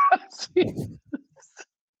be here.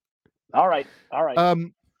 All right.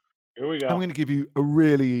 Here we go. I'm going to give you a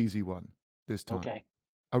really easy one this time. Okay.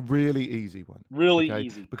 A really easy one. Really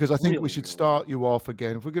easy. Because I think we should start you off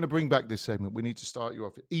again. If we're going to bring back this segment, we need to start you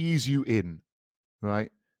off, ease you in, right?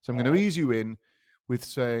 So I'm going to ease you in with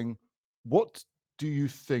saying, what do you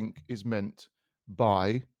think is meant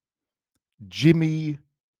by Jimmy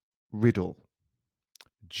Riddle?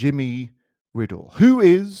 Jimmy Riddle. Who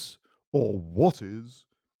is or what is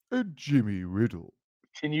a Jimmy Riddle?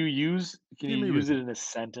 Can you use it in a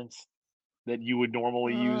sentence that you would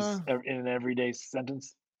normally use in an everyday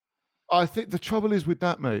sentence? I think the trouble is with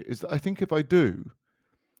that, mate, is that I think if I do,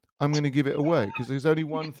 I'm going to give it away because there's only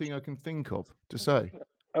one thing I can think of to say.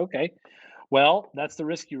 Okay. Well, that's the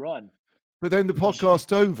risk you run. But then the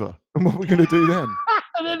podcast's over. And what are we going to do then?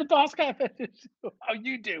 And then the podcast, how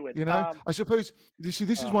you do it? You know, I suppose, you see,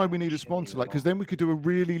 this is why we need a sponsor, because then we could do a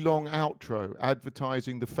really long outro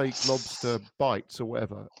advertising the fake lobster bites or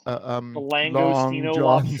whatever. The Langostino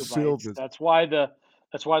lobster bites.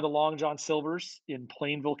 That's why the Long John Silver's in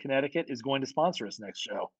Plainville, Connecticut is going to sponsor us next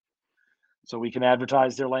show. So we can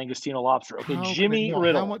advertise their Langostino lobster. Okay, Jimmy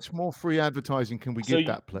Riddle. How much more free advertising can we get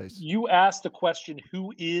that place? You asked the question,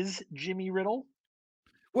 who is Jimmy Riddle?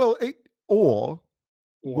 Well,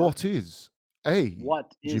 what is a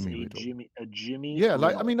Jimmy Riddle? Yeah,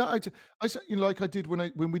 Riddle. I mean, I said, like I did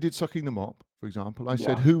when we did Sucking the Mop, for example. I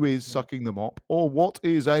said, who is sucking the mop, or what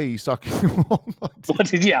is a sucking the mop?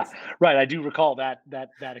 Right. I do recall that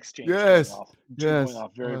exchange. Yes, going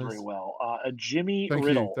off very, very well. A Jimmy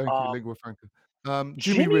Riddle. Thank you, lingua franca.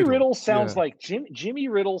 Jimmy Riddle sounds like Jimmy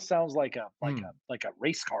Riddle sounds like a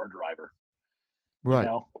race car driver. Right. You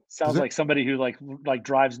know? Sounds like somebody who like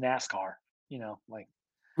drives NASCAR. You know, like.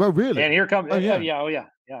 Well, really? And here comes, He's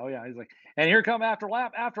like, and here come after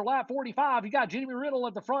lap 45, you got Jimmy Riddle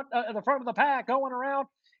at the front of the pack going around.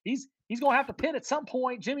 He's going to have to pit at some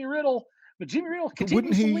point, Jimmy Riddle. But Jimmy Riddle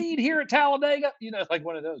continues to lead here at Talladega. You know, like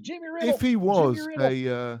one of those. Jimmy Riddle.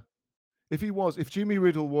 If Jimmy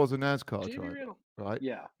Riddle was a NASCAR driver, right?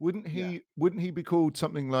 Yeah. Wouldn't he be called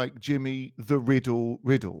something like Jimmy the Riddle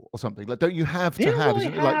or something? Like, don't you have to have?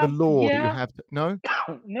 Isn't it like the law that you have to? No.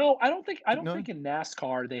 No, I don't think in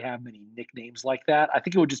NASCAR they have many nicknames like that. I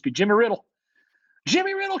think it would just be Jimmy Riddle.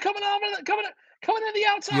 Jimmy Riddle coming in the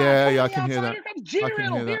outside. Yeah, I can hear that. Here comes Jimmy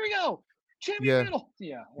Riddle. Here we go. Jimmy Riddle.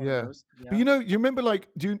 Yeah. But you remember, like,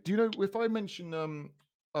 do you know if I mention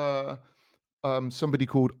somebody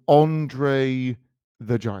called Andre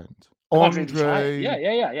the Giant? Andre the Giant.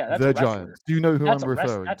 Yeah. That's the Giant. Do you know who I'm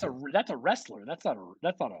referring to? That's a wrestler. That's not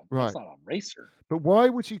a racer. But why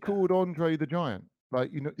was he called Andre the Giant?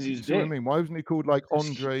 Like, you know, do you know what I mean? Why wasn't he called like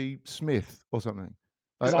Andre Smith or something?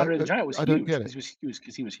 Because Andre the Giant was huge. I don't get it.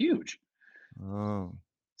 Because he was huge. Oh.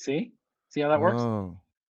 See how that works? Oh.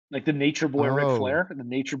 Like the Nature Boy Ric Flair. The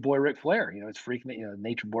Nature Boy Ric Flair. You know, it's freaking. You know,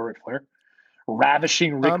 Nature Boy Ric Flair.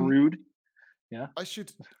 Ravishing Rick Rude. Yeah. I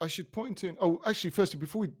should point in. Oh, actually, firstly,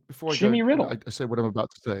 before I Jimmy Riddle. I say what I'm about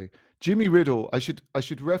to say. Jimmy Riddle. I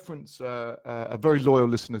should reference a very loyal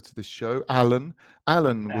listener to this show, Alan.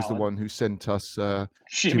 Alan was the one who sent us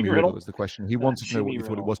Jimmy Riddle as the question. He wanted to know what you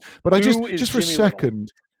thought it was. But I just for a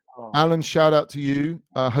second, Alan, shout out to you.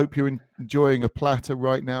 I hope you're enjoying a platter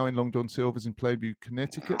right now in Long John Silver's in Plainview,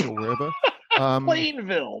 Connecticut, or wherever.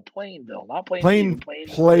 Plainville, not Plainville.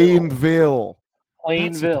 Plainville.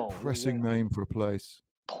 That's a depressing name for a place.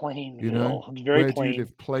 Plainville. You know? It's very Where plain. Do you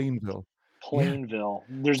live? Plainville. Plainville.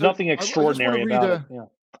 There's nothing extraordinary about it.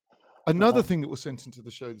 Another thing that was sent into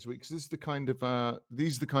the show this week, because this is the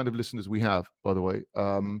kind of listeners we have, by the way.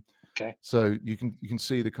 Okay. So you can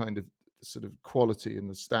see the kind of sort of quality and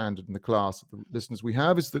the standard and the class of the listeners we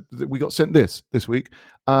have is that we got sent this week.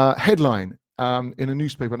 Headline in a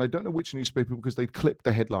newspaper, and I don't know which newspaper because they clipped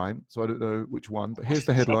the headline, so I don't know which one, but here's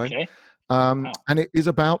the headline. Okay. And it is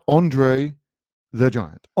about Andre the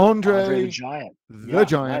Giant. Andre the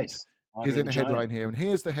Giant nice. is in a headline here. And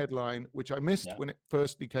here's the headline, which I missed when it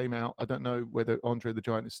firstly came out. I don't know whether Andre the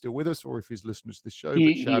Giant is still with us or if he's listeners to this show,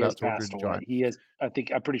 but shout out to Andre the Giant. He has,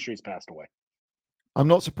 I'm pretty sure he's passed away. I'm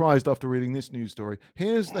not surprised after reading this news story.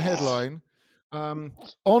 Here's the headline.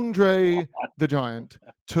 Andre the Giant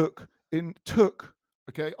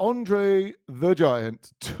Andre the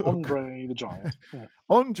Giant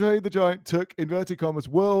Andre the Giant took, inverted commas,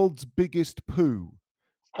 world's biggest poo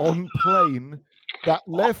on plane that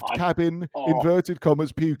left cabin, inverted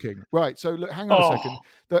commas, puking. Right. So look, hang on a second.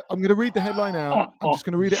 I'm going to read the headline out. I'm just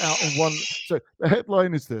going to read it out in one. So the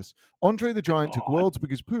headline is this: Andre the Giant took world's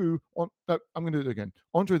biggest poo on. No, I'm going to do it again.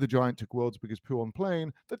 Andre the Giant took world's biggest poo on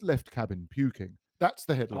plane that left cabin puking. That's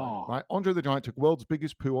the headline, right? Andre the Giant took world's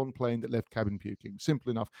biggest poo on plane that left cabin puking.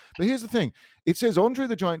 Simple enough. But here's the thing. It says Andre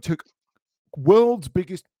the Giant took world's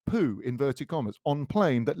biggest poo, inverted commas, on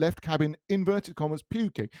plane that left cabin, inverted commas,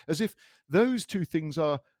 puking. As if those two things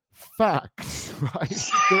are facts,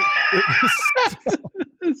 right?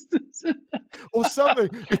 Or something.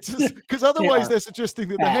 It's just because otherwise they're suggesting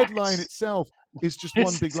that the headline itself is just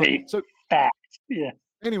one big line. So fact. Yeah.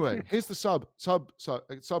 Anyway, here's the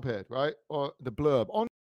subhead, right? Or the blurb.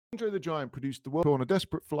 Andre the Giant produced the world on a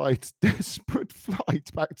desperate flight back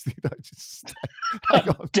to the United States.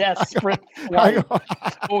 Desperate flight.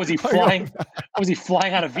 What was he flying? Was he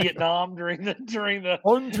flying out of Vietnam during the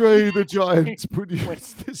Andre the Giant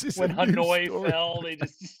produced when Hanoi fell? They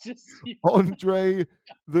just Andre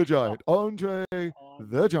the Giant. Andre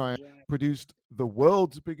the Giant produced the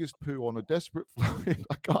world's biggest poo on a desperate flight.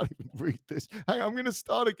 I can't even read this. Hang on, I'm going to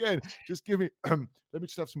start again. Just give me. Let me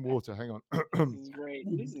just have some water. Hang on.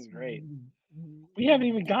 This is great. We haven't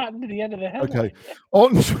even gotten to the end of the headline. Okay,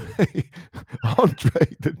 Andre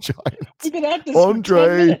the Giant. We've been at this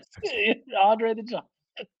Andre the Giant. Andre the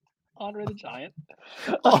Giant.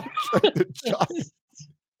 Andre the Giant.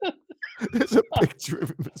 There's a picture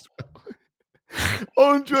of him as well.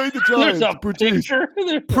 Andre the Giant produced.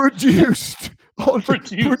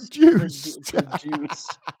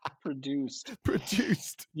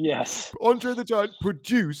 Yes. Andre the Giant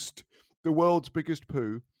produced the world's biggest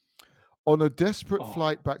poo on a desperate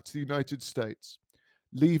flight back to the United States,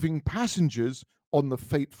 leaving passengers on the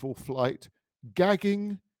fateful flight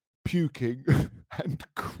gagging, puking, and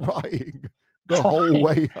crying the whole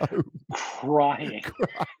way home. Crying.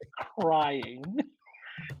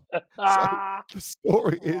 So the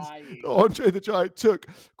story is Andre the Giant took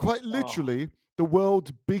quite literally the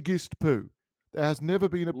world's biggest poo. There has never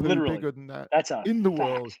been a poo bigger than that in the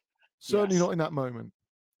world. Certainly not in that moment.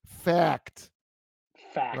 Fact.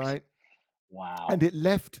 Right? Wow. And it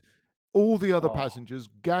left all the other passengers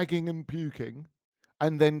gagging and puking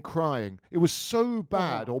and then crying. It was so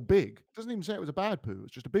bad or big. It doesn't even say it was a bad poo. It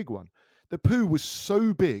was just a big one. The poo was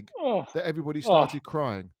so big that everybody started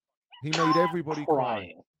crying. He made everybody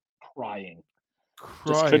crying.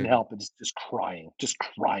 Just couldn't help it. Just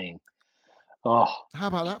crying. Oh, how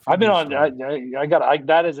about that? I've been on. I got.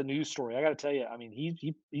 That is a news story. I got to tell you. I mean,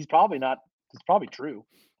 he's probably not. It's probably true.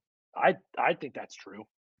 I think that's true.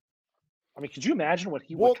 I mean, could you imagine what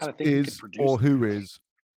kind of thing he could produce? Or who is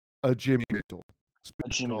a Jimmy Riddle? A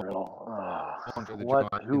Jimmy Riddle.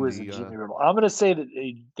 Who is a Jimmy Riddle? I'm going to say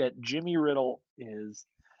that Jimmy Riddle is.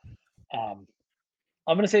 I'm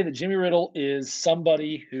going to say that Jimmy Riddle is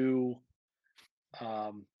somebody who.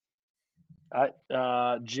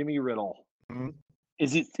 Jimmy Riddle. Mm-hmm.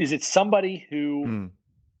 Is it somebody who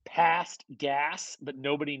passed gas, but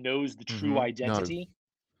nobody knows the true identity? No.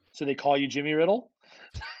 So they call you Jimmy Riddle?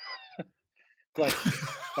 like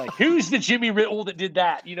who's the Jimmy Riddle that did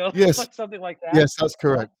that? You know, yes. Like something like that. Yes, that's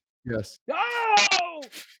correct. Yes. Oh,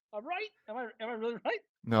 I'm right. Am I really right?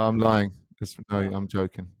 No, I'm lying. No, I'm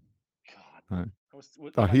joking. God.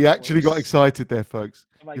 No. He actually got excited there, folks.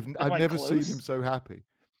 I've never close? seen him so happy.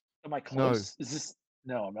 Am I close? No. Is this?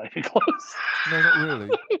 No, I'm not even close. No, not really.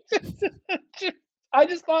 I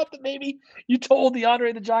just thought that maybe you told the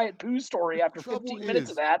Andre the Giant poo story after 15 minutes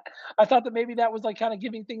of that. I thought that maybe that was like kind of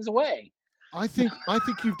giving things away. I think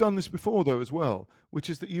you've done this before though as well, which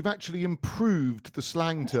is that you've actually improved the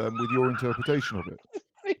slang term with your interpretation of it.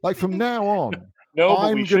 Like from now on,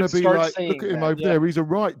 I'm going to be like, look at him over there. He's a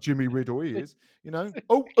right Jimmy Riddle. He is. You know.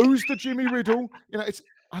 Oh, who's the Jimmy Riddle? You know,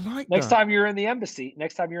 I like next time you're in the embassy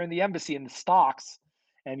in the stocks.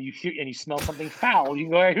 And you smell something foul, you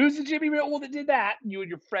can go, hey, who's the Jimmy Riddle that did that? And you and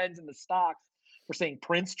your friends in the stocks were saying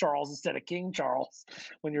Prince Charles instead of King Charles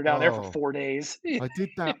when you're down there for 4 days. I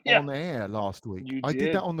did that on air last week. I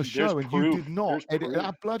did that on the show, and you did not edit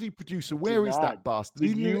that bloody producer. Where is that bastard?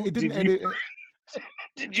 He didn't edit it.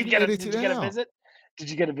 Did you get a visit?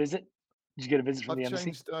 Did Did you get a visit from the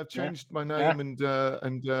embassy? I've changed my name and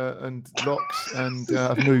locks, and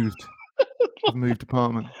I've moved. I've moved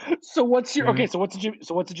apartment. So what's your So what's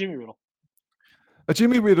a Jimmy Riddle? A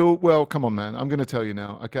Jimmy Riddle. Well, come on, man. I'm going to tell you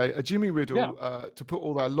now. Okay, a Jimmy Riddle. To put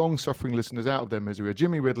all our long-suffering listeners out of their misery, a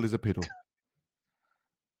Jimmy Riddle is a piddle.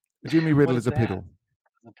 A Jimmy Riddle is a piddle.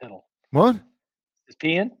 A piddle. What? Is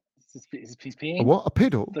peeing? He's peeing? A what? A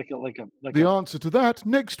piddle? The answer to that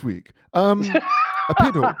next week. A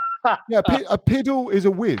piddle. Yeah, a piddle is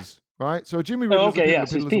a whiz, right? So a Jimmy Riddle is a piddle.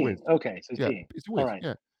 So he's peeing. Okay, so he's peeing. It's a whiz. Right.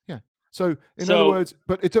 Yeah. So in other words,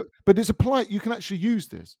 but it's a polite. You can actually use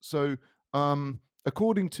this. So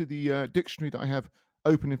according to the dictionary that I have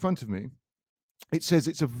open in front of me, it says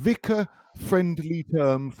it's a vicar-friendly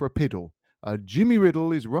term for a piddle. Jimmy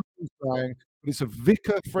Riddle is Russian slang, but it's a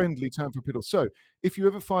vicar-friendly term for a piddle. So if you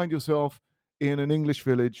ever find yourself in an English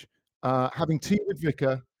village having tea with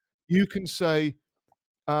vicar, you can say,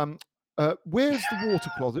 where's the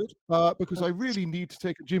water closet? Because I really need to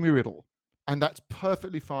take a Jimmy Riddle. And that's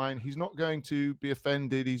perfectly fine. He's not going to be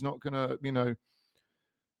offended. He's not going to,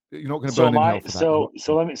 you're not going to burn in hell for that.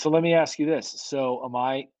 So let me ask you this. So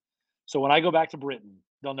when I go back to Britain,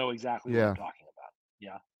 they'll know exactly what I'm talking about.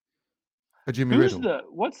 Yeah. A Jimmy Riddle.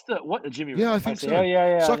 What's a Jimmy Riddle? Yeah, I think so.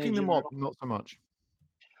 Yeah. Sucking them up, not so much.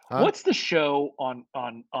 What's the show on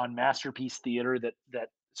Masterpiece Theater that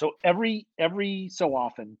so every so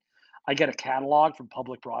often I get a catalog from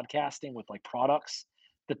Public Broadcasting with like products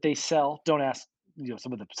that they sell. Don't ask,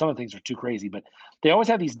 some of the things are too crazy, but they always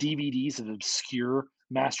have these DVDs of obscure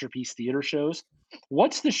Masterpiece Theater shows.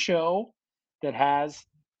 What's the show that has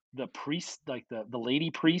the priest, like the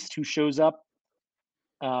lady priest who shows up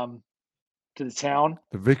to the town?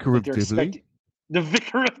 The Vicar of Dibley. The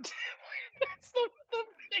Vicar of Dibley. It's the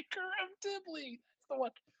Vicar of Dibley. It's the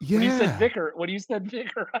one. Yeah. When you said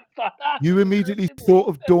vicar, I thought you immediately thought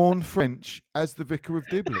of Dawn French as the Vicar of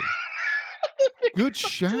Dibley. Good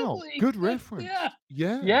shout. Good reference.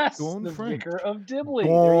 Yeah. Yes. Dawn the French. Vicar of Dibley.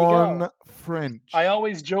 Dawn French. I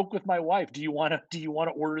always joke with my wife. Do you want to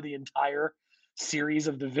order the entire series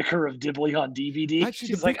of the Vicar of Dibley on DVD? Actually,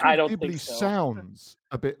 she's like, I don't think so. Sounds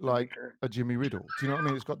a bit like a Jimmy Riddle. Do you know what I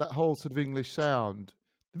mean? It's got that whole sort of English sound.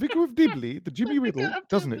 The Vicar of Dibley, the Jimmy Riddle,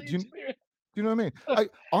 doesn't it? Do you know what I mean?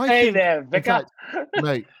 I think, there, Vicar. In fact,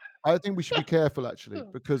 mate, I think we should be careful actually,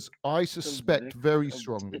 because I suspect very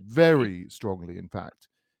strongly, in fact,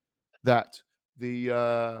 that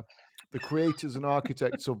the creators and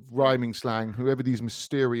architects of rhyming slang, whoever this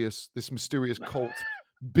mysterious cult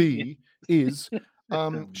be, is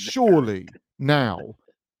surely now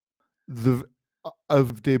the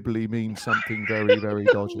of Dibley means something very, very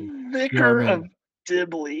dodgy. Vicar of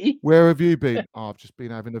Dibley. Where have you been? Oh, I've just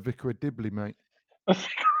been having a Vicar of Dibley, mate.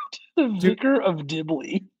 The Vicar of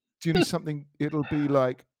Dibley. Do you need something? It'll be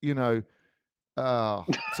like,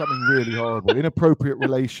 something really horrible, inappropriate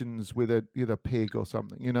relations with a pig or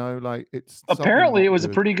something. Like it's. Apparently, it was a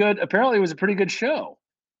pretty good show.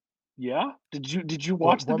 Yeah. Did you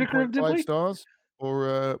watch the Vicar of Dibley? 5 stars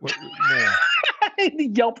or more?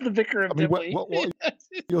 Yelp the Vicar of Dibley. What are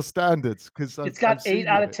your standards? Because it's got 8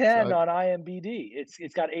 out of 10 on IMDb. It's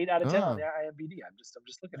got 8 out of 10 on the IMDb. I'm just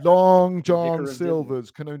looking at Long John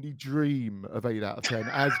Silver's can only dream of 8 out of 10,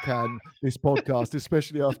 as can this podcast,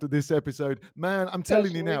 especially after this episode. Man, I'm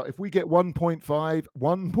telling you now, if we get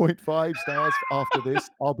 1.5 stars after this,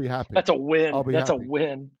 I'll be happy. That's a win. A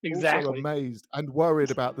win. Exactly. Also amazed and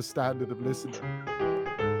worried about the standard of listening.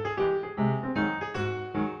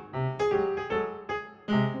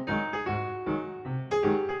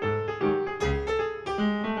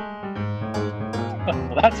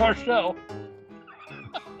 Well, that's our show.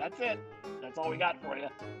 That's it. That's all we got for you.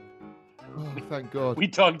 Oh, thank God. We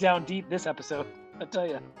dug down deep this episode. I tell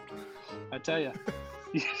you.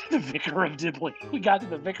 The Vicar of Dibley. We got to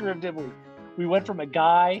the Vicar of Dibley. We went from a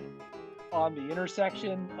guy on the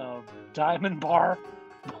intersection of Diamond Bar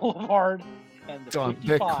Boulevard and the 55.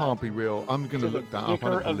 That can't be real. I'm going to look that up. I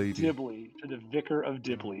don't believe you. To the Vicar of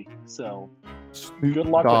Dibley. So, Snoop good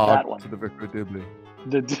luck with that one. To the Vicar of Dibley.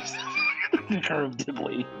 The Vicar of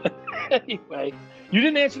Dibley. Anyway, you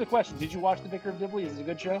didn't answer the question. Did you watch the Vicar of Dibley? Is it a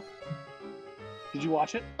good show? Did you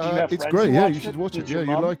watch it? It's great. Yeah, you should watch it. Yeah,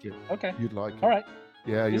 you'd like it. Okay. You'd like it. All right.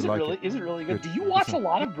 Yeah, you'd like it. Is it really good? Do you watch a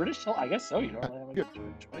lot of British television? I guess so. You don't really have a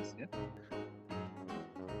good choice. Yeah.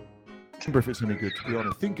 I remember if it's any good, to be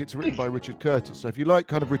honest. I think it's written by Richard Curtis. So if you like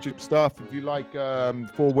kind of Richard stuff, if you like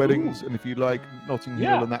Four Weddings, and if you like Notting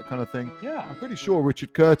Hill and that kind of thing, I'm pretty sure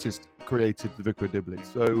Richard Curtis created the Vicar of Dibley.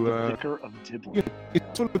 So Vicar of Dibley. Yeah,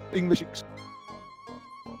 it's sort of English.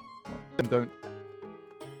 Don't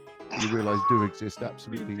you realise do exist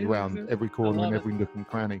absolutely around every corner and every nook and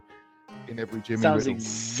cranny. in every Jimmy Sounds riddle.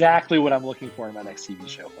 exactly what I'm looking for in my next TV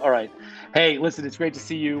show. All right. Hey, listen, it's great to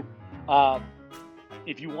see you.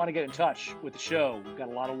 If you want to get in touch with the show, we've got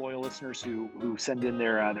a lot of loyal listeners who send in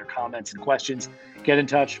their comments and questions. Get in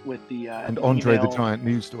touch with the and Andre the Giant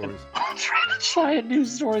news stories. Andre the Giant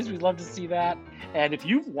news stories. We'd love to see that. And if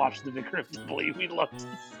you've watched The Vicar of Dibley, we'd love to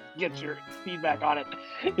get your feedback on it.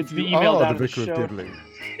 It's the email down in the show. Vicar of Dibley.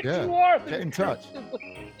 Yeah. You are get in touch.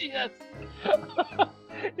 Yes.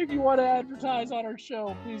 If you want to advertise on our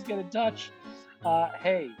show, please get in touch.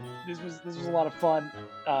 Hey, this was a lot of fun.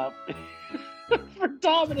 For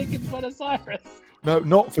Dominic in Buenos Aires. No,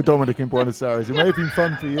 not for Dominic in Buenos Aires. It may have been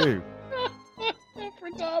fun for you. For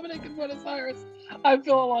Dominic in Buenos Aires. I'm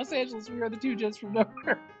Phil in Los Angeles. We are the Two Gents from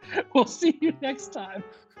Nowhere. We'll see you next time.